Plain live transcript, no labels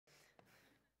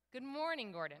Good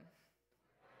morning, Gordon.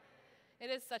 It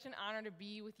is such an honor to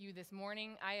be with you this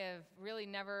morning. I have really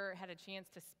never had a chance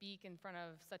to speak in front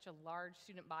of such a large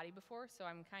student body before, so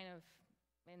I'm kind of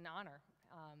in honor.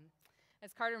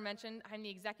 As Carter mentioned, I'm the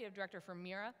executive director for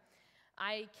Amirah.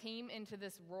 I came into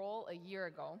this role a year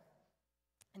ago,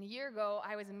 and a year ago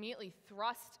I was immediately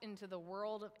thrust into the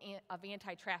world of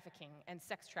anti-trafficking and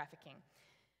sex trafficking.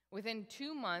 Within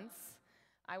 2 months,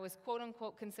 I was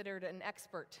quote-unquote considered an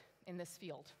expert in this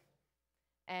field.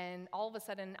 And all of a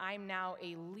sudden, I'm now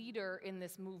a leader in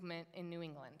this movement in New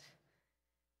England.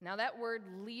 Now, that word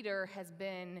leader has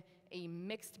been a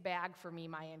mixed bag for me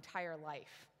my entire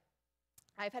life.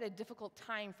 I've had a difficult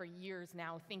time for years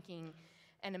now thinking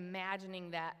and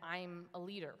imagining that I'm a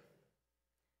leader.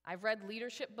 I've read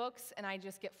leadership books, and I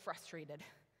just get frustrated.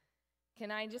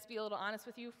 Can I just be a little honest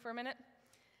with you for a minute?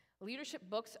 Leadership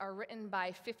books are written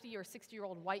by 50 or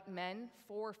 60-year-old white men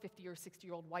for 50 or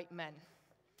 60-year-old white men.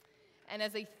 And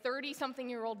as a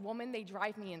 30-something-year-old woman, they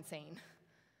drive me insane.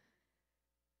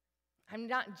 I'm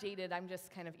not jaded, I'm just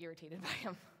kind of irritated by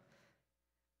them.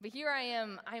 But here I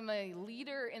am, I'm a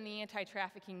leader in the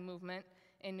anti-trafficking movement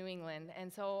in New England,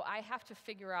 and so I have to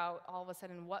figure out all of a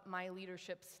sudden what my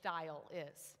leadership style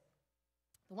is.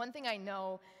 The one thing I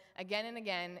know again and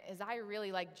again is I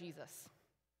really like Jesus.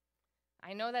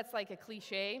 I know that's like a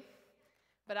cliche,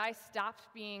 but I stopped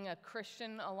being a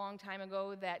Christian a long time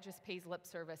ago that just pays lip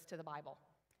service to the Bible.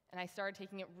 And I started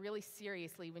taking it really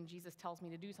seriously when Jesus tells me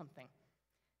to do something.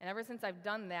 And ever since I've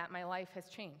done that, my life has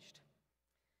changed.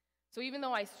 So even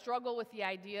though I struggle with the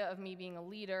idea of me being a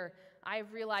leader,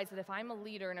 I've realized that if I'm a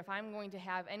leader and if I'm going to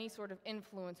have any sort of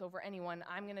influence over anyone,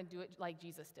 I'm going to do it like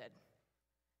Jesus did.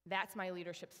 That's my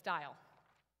leadership style.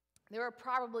 There are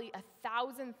probably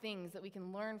 1,000 things that we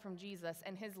can learn from Jesus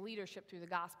and his leadership through the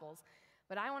Gospels.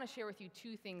 But I want to share with you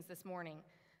 2 things this morning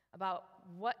about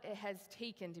what it has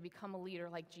taken to become a leader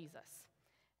like Jesus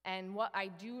and what I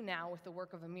do now with the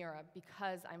work of Amirah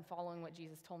because I'm following what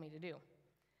Jesus told me to do.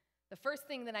 The first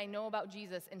thing that I know about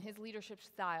Jesus and his leadership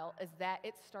style is that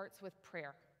it starts with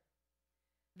prayer.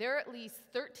 There are at least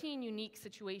 13 unique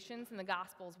situations in the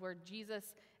Gospels where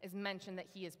Jesus is mentioned that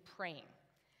he is praying.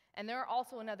 And there are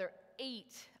also another 8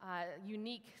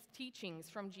 unique teachings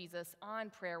from Jesus on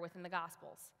prayer within the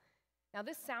Gospels. Now,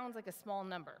 this sounds like a small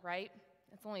number, right?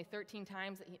 It's only 13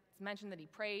 times that it's mentioned that he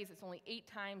prays. It's only 8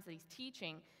 times that he's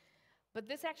teaching. But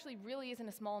this actually really isn't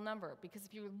a small number because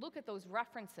if you look at those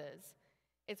references,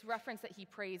 it's reference that he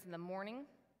prays in the morning,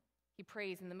 he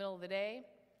prays in the middle of the day,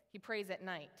 he prays at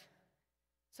night.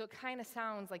 So it kind of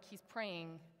sounds like he's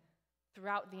praying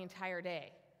throughout the entire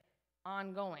day,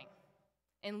 ongoing.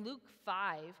 In Luke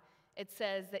 5, it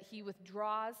says that he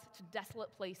withdraws to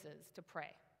desolate places to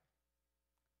pray.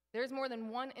 There's more than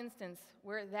one instance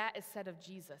where that is said of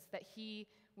Jesus, that he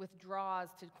withdraws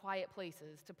to quiet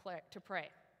places to pray.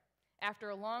 After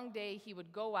a long day, he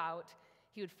would go out,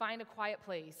 he would find a quiet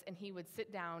place, and he would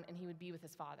sit down and he would be with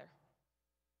his Father.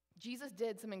 Jesus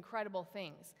did some incredible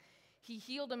things. He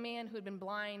healed a man who had been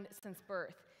blind since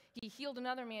birth. He healed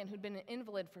another man who'd been an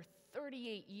invalid for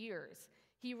 38 years.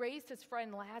 He raised his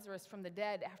friend Lazarus from the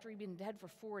dead after he'd been dead for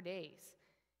 4 days.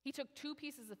 He took 2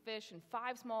 pieces of fish and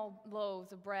 5 small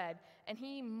loaves of bread, and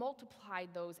he multiplied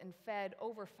those and fed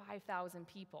over 5,000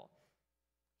 people.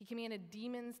 He commanded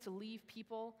demons to leave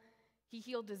people. He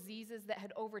healed diseases that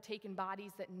had overtaken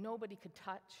bodies that nobody could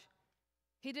touch.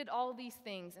 He did all these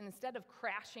things, and instead of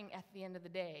crashing at the end of the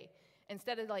day,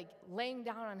 instead of laying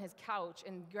down on his couch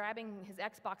and grabbing his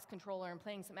Xbox controller and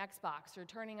playing some Xbox or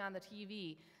turning on the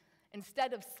TV,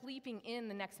 instead of sleeping in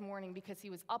the next morning because he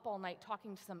was up all night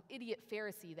talking to some idiot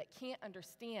Pharisee that can't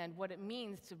understand what it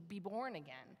means to be born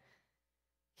again,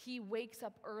 he wakes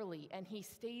up early and he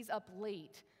stays up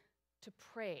late to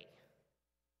pray.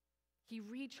 He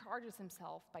recharges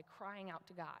himself by crying out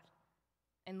to God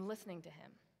and listening to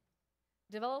him.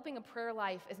 Developing a prayer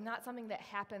life is not something that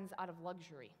happens out of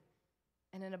luxury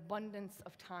and an abundance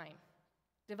of time.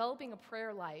 Developing a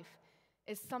prayer life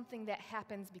is something that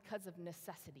happens because of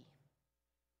necessity.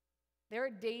 There are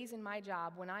days in my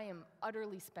job when I am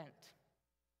utterly spent.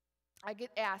 I get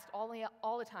asked all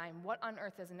the time, what on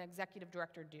earth does an executive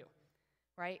director do?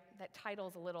 Right? That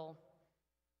title's a little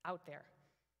out there.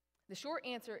 The short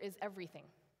answer is everything.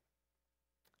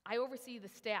 I oversee the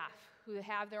staff who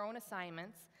have their own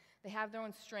assignments, they have their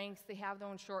own strengths, they have their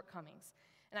own shortcomings.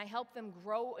 And I help them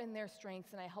grow in their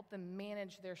strengths and I help them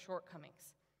manage their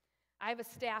shortcomings. I have a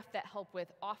staff that help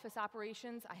with office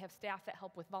operations. I have staff that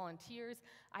help with volunteers.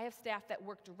 I have staff that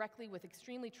work directly with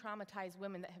extremely traumatized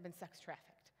women that have been sex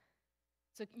trafficked.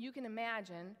 So you can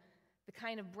imagine the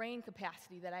kind of brain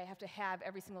capacity that I have to have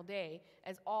every single day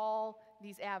as all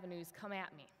these avenues come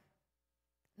at me.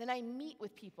 Then I meet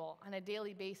with people on a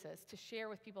daily basis to share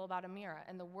with people about Amirah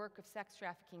and the work of sex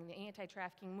trafficking, the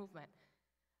anti-trafficking movement.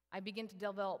 I begin to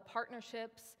develop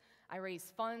partnerships. I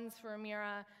raise funds for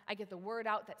Amirah. I get the word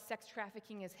out that sex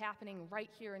trafficking is happening right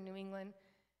here in New England.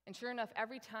 And sure enough,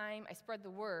 every time I spread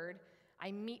the word,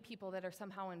 I meet people that are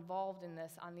somehow involved in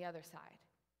this on the other side.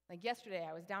 Like yesterday,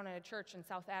 I was down at a church in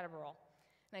South Attleboro,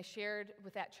 and I shared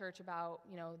with that church about,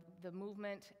 the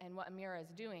movement and what Amirah is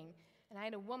doing. And I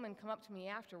had a woman come up to me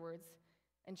afterwards,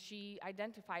 and she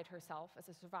identified herself as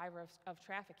a survivor of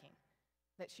trafficking,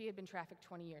 that she had been trafficked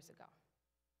 20 years ago.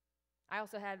 I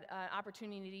also had an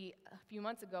opportunity a few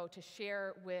months ago to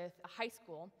share with a high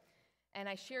school, and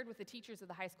I shared with the teachers of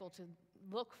the high school to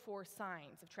look for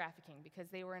signs of trafficking because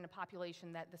they were in a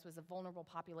population that this was a vulnerable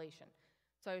population.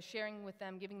 So I was sharing with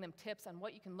them, giving them tips on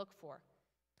what you can look for.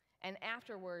 And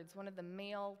afterwards, one of the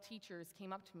male teachers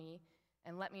came up to me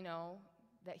and let me know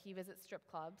that he visits strip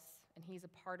clubs and he's a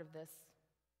part of this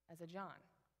as a John.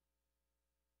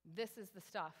 This is the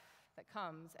stuff that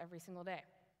comes every single day.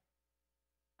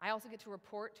 I also get to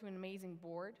report to an amazing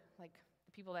board, like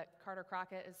the people that Carter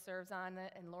Crockett serves on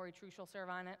it and Lori Truschel serve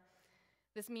on it.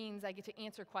 This means I get to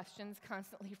answer questions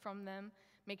constantly from them,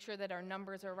 make sure that our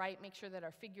numbers are right, make sure that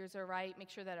our figures are right,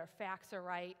 make sure that our facts are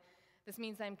right. This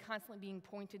means I'm constantly being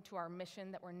pointed to our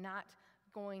mission, that we're not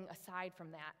going aside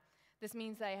from that. This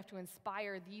means that I have to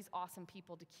inspire these awesome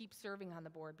people to keep serving on the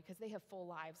board because they have full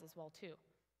lives as well too.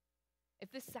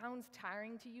 If this sounds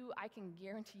tiring to you, I can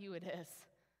guarantee you it is.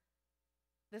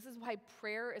 This is why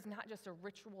prayer is not just a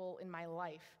ritual in my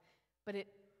life, but it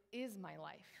is my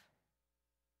life.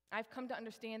 I've come to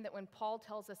understand that when Paul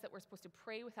tells us that we're supposed to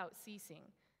pray without ceasing,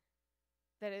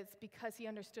 that it's because he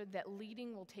understood that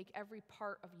leading will take every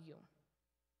part of you.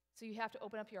 So you have to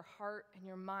open up your heart and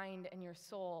your mind and your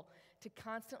soul to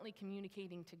constantly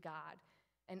communicating to God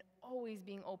and always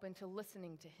being open to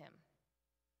listening to him.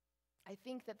 I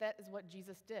think that that is what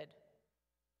Jesus did.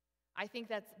 I think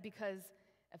that's because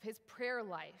of his prayer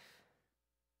life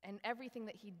and everything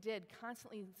that he did,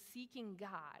 constantly seeking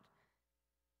God.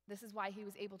 This is why he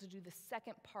was able to do the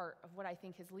second part of what I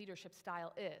think his leadership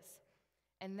style is,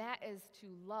 and that is to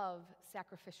love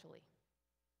sacrificially.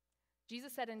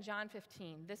 Jesus said in John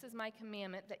 15, "This is my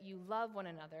commandment, that you love one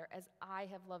another as I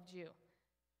have loved you.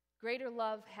 Greater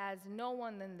love has no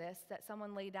one than this, that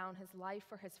someone lay down his life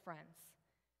for his friends.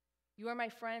 You are my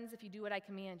friends if you do what I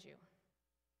command you.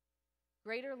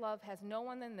 Greater love has no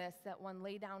one than this, that one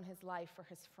lay down his life for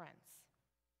his friends."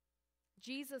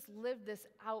 Jesus lived this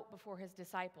out before his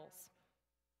disciples.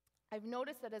 I've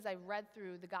noticed that as I read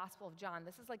through the Gospel of John,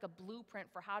 this is like a blueprint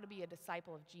for how to be a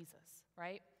disciple of Jesus,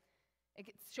 right?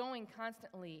 It's showing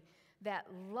constantly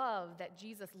that love that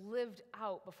Jesus lived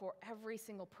out before every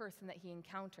single person that he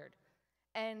encountered.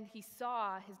 And he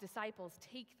saw his disciples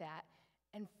take that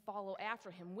and follow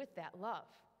after him with that love.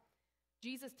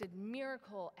 Jesus did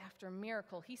miracle after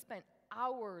miracle. He spent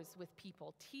hours with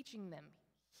people, teaching them,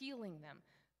 healing them,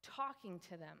 talking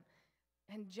to them.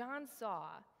 And John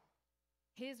saw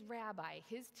his rabbi,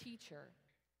 his teacher,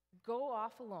 go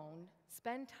off alone,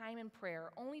 spend time in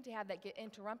prayer, only to have that get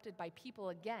interrupted by people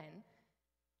again.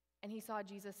 And he saw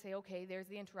Jesus say, "Okay, there's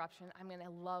the interruption. I'm going to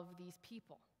love these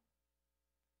people."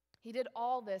 He did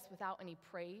all this without any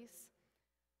praise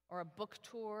or a book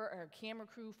tour or a camera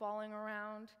crew following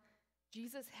around.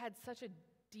 Jesus had such a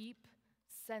deep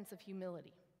sense of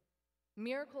humility.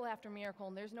 Miracle after miracle,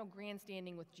 and there's no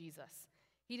grandstanding with Jesus.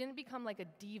 He didn't become like a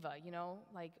diva,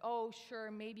 like, "Oh,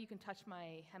 sure, maybe you can touch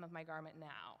my hem of my garment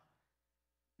now."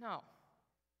 No.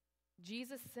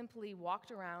 Jesus simply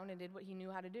walked around and did what he knew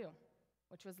how to do,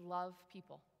 which was love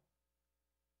people.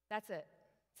 That's it.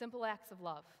 Simple acts of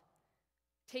love.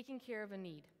 Taking care of a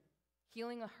need,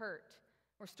 healing a hurt,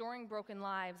 restoring broken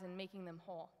lives, and making them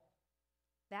whole.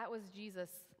 That was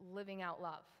Jesus living out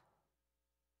love.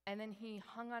 And then he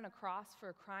hung on a cross for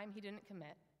a crime he didn't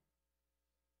commit.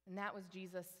 And that was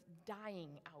Jesus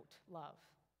dying out love.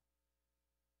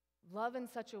 Love in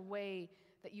such a way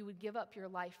that you would give up your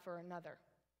life for another.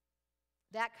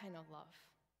 That kind of love.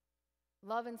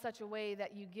 Love in such a way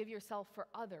that you give yourself for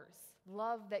others.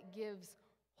 Love that gives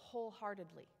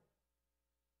wholeheartedly.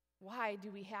 Why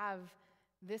do we have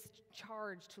this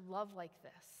charge to love like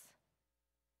this?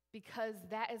 Because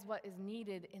that is what is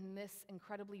needed in this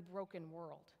incredibly broken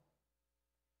world.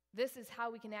 This is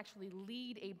how we can actually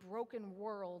lead a broken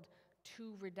world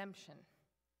to redemption.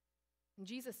 And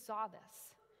Jesus saw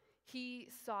this. He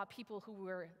saw people who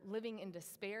were living in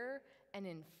despair and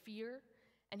in fear,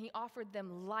 and he offered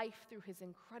them life through his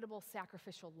incredible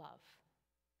sacrificial love.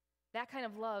 That kind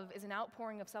of love is an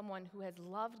outpouring of someone who has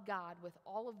loved God with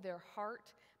all of their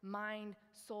heart, mind,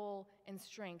 soul, and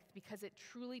strength, because it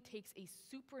truly takes a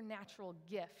supernatural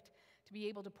gift to be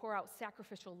able to pour out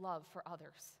sacrificial love for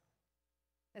others.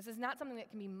 This is not something that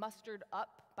can be mustered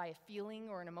up by a feeling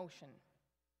or an emotion,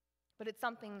 but it's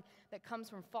something that comes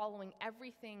from following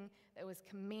everything that was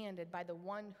commanded by the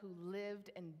one who lived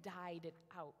and died it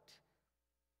out.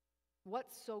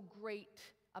 What's so great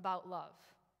about love?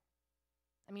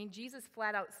 I mean, Jesus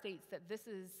flat out states that this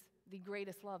is the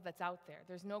greatest love that's out there.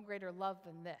 There's no greater love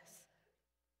than this.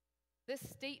 This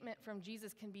statement from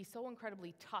Jesus can be so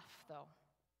incredibly tough, though.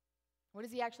 What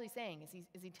is he actually saying?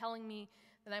 Is he telling me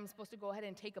that I'm supposed to go ahead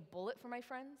and take a bullet for my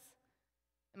friends?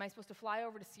 Am I supposed to fly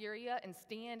over to Syria and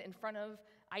stand in front of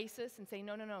ISIS and say,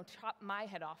 no, chop my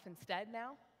head off instead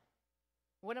now?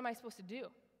 What am I supposed to do?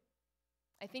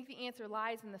 I think the answer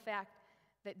lies in the fact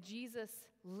that Jesus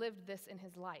lived this in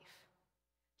his life.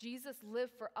 Jesus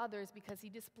lived for others because he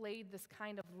displayed this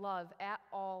kind of love at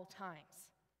all times.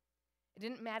 It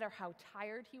didn't matter how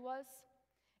tired he was.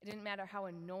 It didn't matter how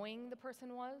annoying the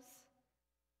person was.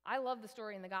 I love the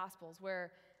story in the Gospels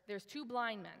where there's two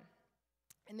blind men,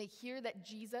 and they hear that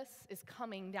Jesus is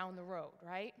coming down the road,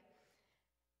 right?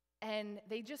 And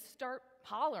they just start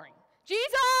hollering,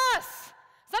 "Jesus,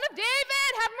 Son of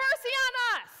David, have mercy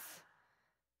on us!"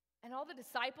 And all the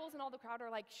disciples and all the crowd are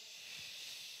like,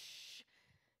 "Shh,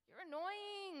 you're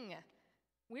annoying.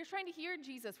 We're trying to hear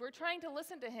Jesus. We're trying to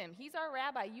listen to him. He's our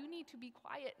rabbi. You need to be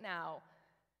quiet now."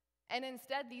 And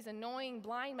instead, these annoying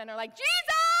blind men are like, "Jesus,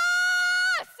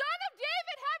 Son of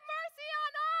David, have mercy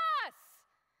on us!"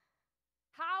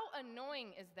 How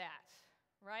annoying is that,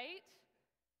 right?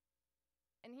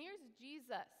 And here's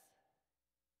Jesus.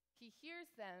 He hears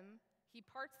them. He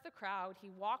parts the crowd. He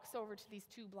walks over to these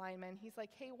two blind men. He's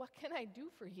like, "Hey, what can I do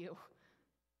for you?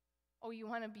 Oh, you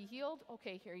want to be healed?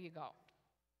 Okay, here you go.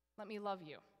 Let me love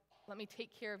you. Let me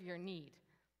take care of your need."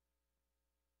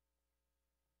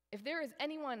 If there is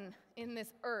anyone in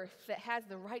this earth that has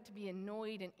the right to be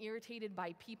annoyed and irritated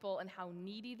by people and how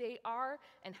needy they are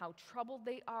and how troubled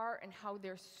they are and how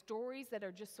their stories that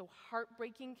are just so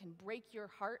heartbreaking can break your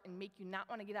heart and make you not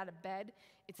want to get out of bed,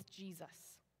 it's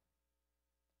Jesus.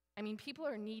 I mean, people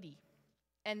are needy,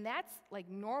 and that's like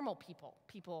normal people.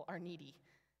 People are needy.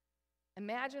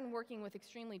 Imagine working with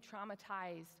extremely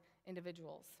traumatized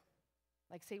individuals,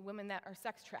 like, say, women that are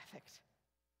sex trafficked,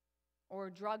 or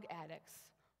drug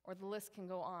addicts, or the list can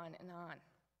go on and on.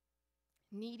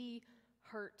 Needy,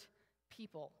 hurt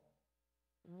people.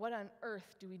 What on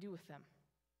earth do we do with them?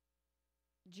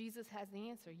 Jesus has the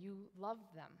answer. You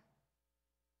love them.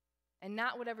 And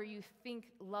not whatever you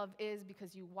think love is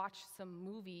because you watched some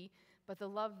movie, but the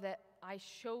love that I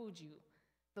showed you.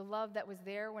 The love that was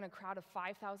there when a crowd of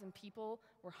 5,000 people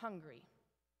were hungry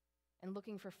and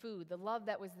looking for food. The love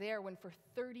that was there when for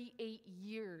 38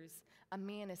 years a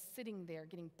man is sitting there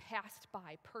getting passed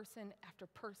by person after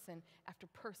person after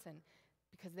person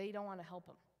because they don't want to help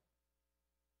him.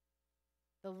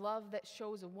 The love that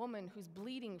shows a woman who's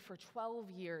bleeding for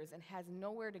 12 years and has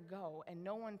nowhere to go and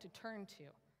no one to turn to.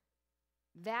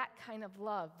 That kind of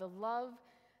love, the love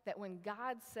that when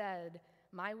God said,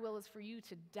 "My will is for you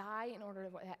to die in order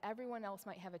that everyone else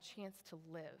might have a chance to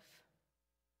live."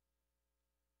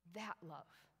 That love.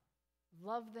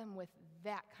 Love them with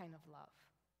that kind of love.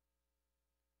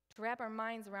 To wrap our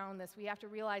minds around this, we have to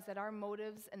realize that our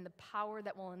motives and the power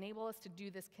that will enable us to do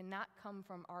this cannot come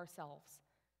from ourselves.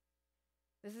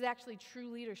 This is actually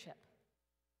true leadership,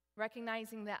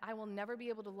 recognizing that I will never be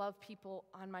able to love people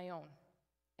on my own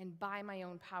and by my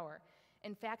own power.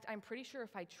 In fact, I'm pretty sure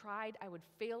if I tried, I would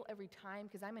fail every time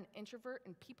because I'm an introvert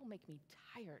and people make me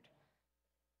tired.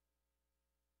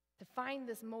 To find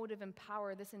this motive and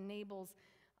power, this enables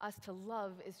us to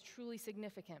love, is truly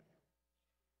significant.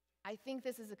 I think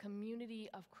this is a community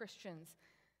of Christians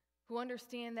who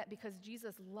understand that because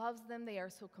Jesus loves them, they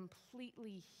are so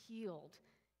completely healed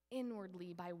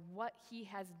inwardly by what he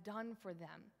has done for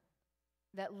them,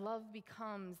 that love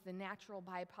becomes the natural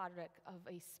byproduct of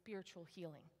a spiritual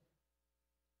healing.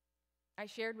 I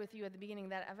shared with you at the beginning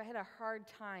that I've had a hard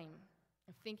time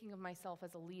of thinking of myself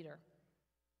as a leader.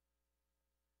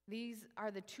 These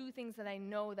are the two things that I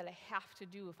know that I have to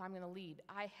do if I'm going to lead.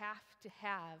 I have to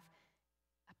have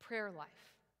a prayer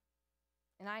life,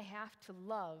 and I have to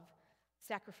love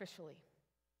sacrificially.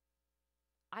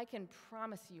 I can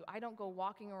promise you, I don't go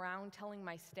walking around telling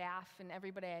my staff and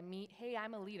everybody I meet, "Hey,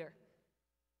 I'm a leader."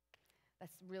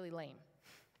 That's really lame.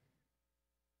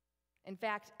 In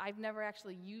fact, I've never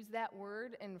actually used that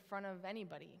word in front of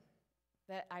anybody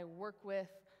that I work with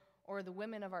or the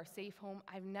women of our safe home.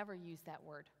 I've never used that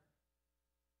word.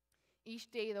 Each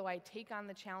day, though, I take on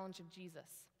the challenge of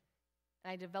Jesus,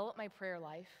 and I develop my prayer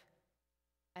life,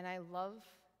 and I love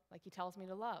like he tells me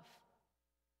to love.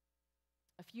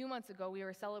 A few months ago, we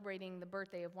were celebrating the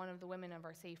birthday of one of the women of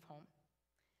our safe home.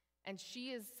 And she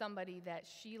is somebody that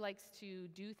she likes to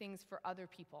do things for other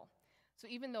people. So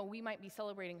even though we might be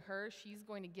celebrating her, she's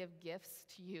going to give gifts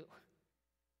to you.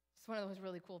 She's one of those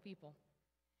really cool people.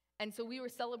 And so we were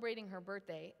celebrating her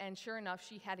birthday, and sure enough,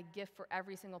 she had a gift for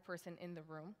every single person in the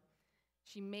room.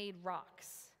 She made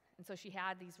rocks. And so she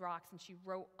had these rocks, and she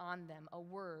wrote on them a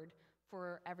word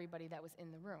for everybody that was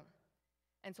in the room.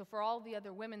 And so for all the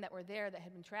other women that were there that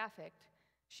had been trafficked,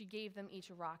 she gave them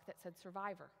each a rock that said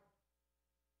survivor.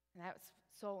 And that was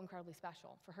so incredibly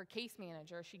special. For her case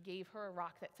manager, she gave her a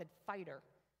rock that said fighter,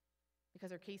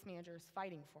 because her case manager is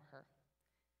fighting for her.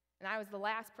 And I was the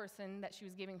last person that she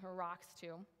was giving her rocks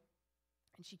to,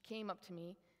 and she came up to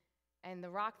me, and the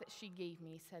rock that she gave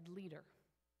me said leader.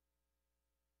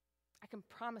 I can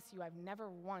promise you I've never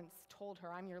once told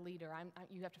her, I'm your leader,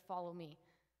 you have to follow me.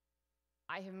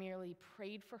 I have merely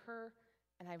prayed for her,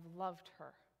 and I've loved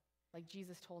her like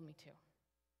Jesus told me to.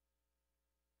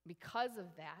 Because of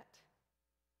that,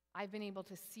 I've been able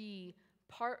to see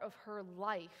part of her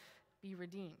life be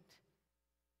redeemed.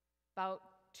 About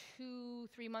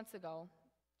 2-3 months ago,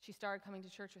 she started coming to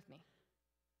church with me.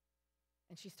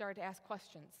 And she started to ask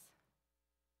questions.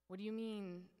 What do you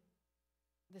mean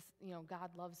this, God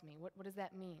loves me? What does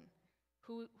that mean?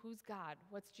 Who's God?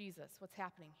 What's Jesus? What's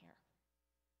happening here?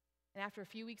 And after a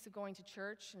few weeks of going to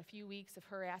church and a few weeks of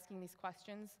her asking these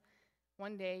questions,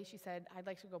 one day she said, I'd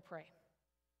like to go pray.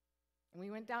 And we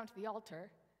went down to the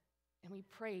altar and we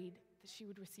prayed that she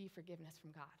would receive forgiveness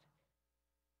from God.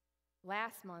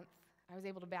 Last month, I was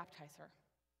able to baptize her.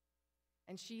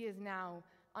 And she is now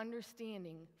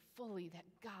understanding fully that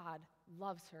God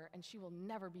loves her and she will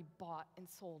never be bought and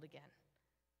sold again.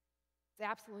 It's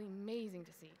absolutely amazing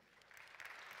to see.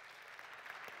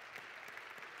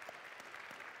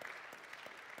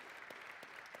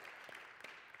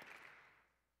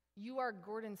 You are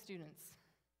Gordon students.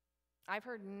 I've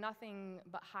heard nothing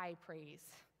but high praise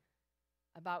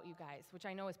about you guys, which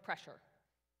I know is pressure.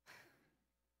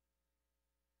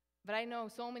 But I know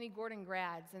so many Gordon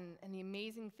grads and the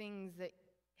amazing things that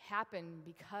happen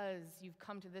because you've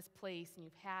come to this place and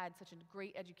you've had such a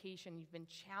great education, you've been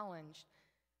challenged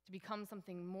to become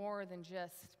something more than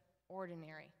just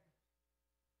ordinary.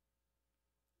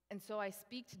 And so I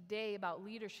speak today about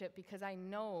leadership because I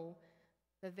know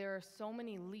that there are so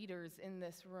many leaders in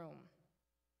this room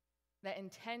that in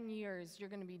 10 years you're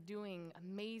going to be doing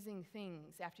amazing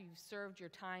things after you've served your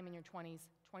time in your 20s.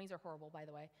 20s are horrible, by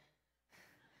the way.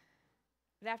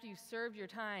 But after you've served your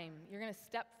time, you're going to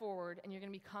step forward and you're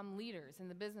going to become leaders in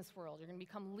the business world. You're going to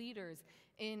become leaders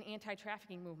in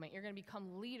anti-trafficking movement. You're going to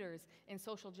become leaders in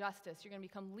social justice. You're going to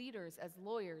become leaders as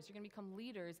lawyers. You're going to become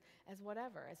leaders as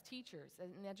whatever, as teachers,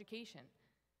 in education.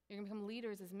 You're going to become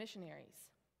leaders as missionaries.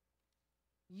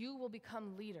 You will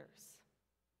become leaders.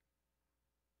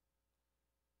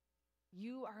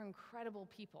 You are incredible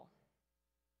people.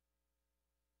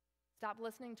 Stop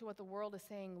listening to what the world is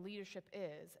saying leadership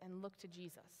is and look to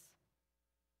Jesus.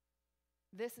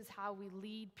 This is how we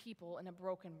lead people in a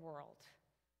broken world.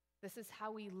 This is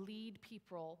how we lead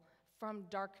people from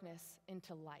darkness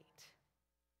into light.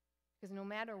 Because no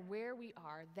matter where we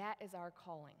are, that is our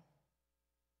calling.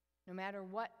 No matter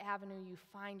what avenue you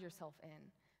find yourself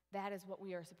in, that is what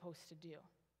we are supposed to do.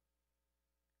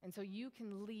 And so you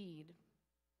can lead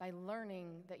by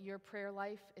learning that your prayer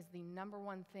life is the number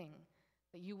one thing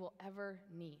that you will ever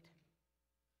need.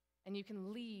 And you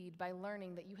can lead by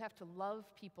learning that you have to love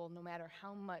people no matter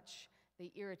how much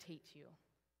they irritate you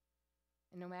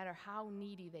and no matter how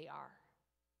needy they are.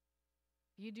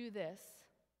 If you do this,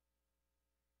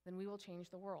 then we will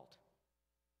change the world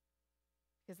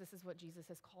because this is what Jesus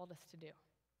has called us to do.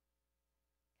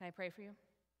 Can I pray for you?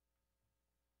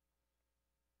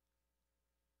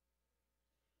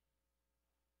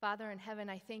 Father in heaven,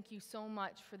 I thank you so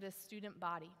much for this student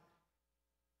body.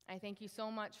 I thank you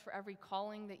so much for every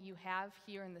calling that you have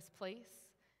here in this place.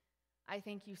 I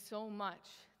thank you so much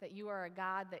that you are a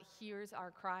God that hears our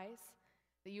cries,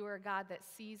 that you are a God that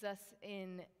sees us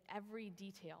in every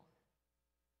detail.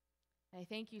 And I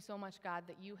thank you so much, God,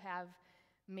 that you have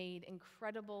made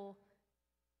incredible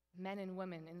men and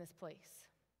women in this place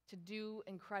to do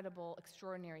incredible,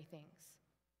 extraordinary things.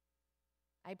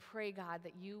 I pray, God,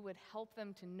 that you would help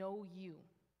them to know you,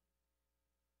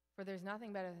 for there's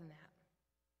nothing better than that.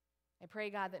 I pray,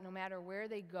 God, that no matter where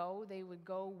they go, they would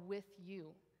go with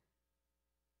you.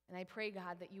 And I pray,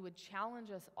 God, that you would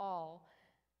challenge us all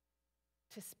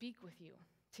to speak with you,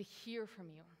 to hear from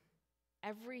you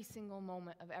every single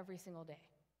moment of every single day.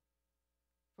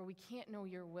 For we can't know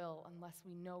your will unless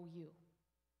we know you.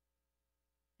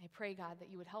 I pray, God, that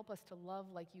you would help us to love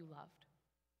like you loved.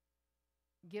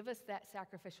 Give us that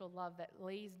sacrificial love that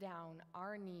lays down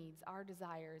our needs, our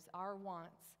desires, our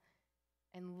wants,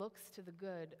 and looks to the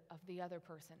good of the other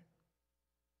person.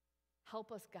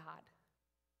 Help us, God,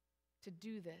 to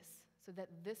do this so that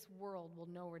this world will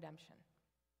know redemption.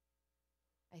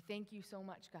 I thank you so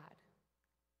much, God,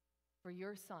 for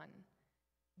your Son,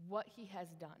 what he has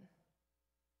done,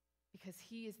 because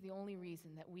he is the only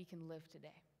reason that we can live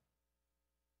today.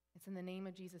 It's in the name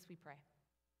of Jesus we pray.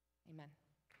 Amen.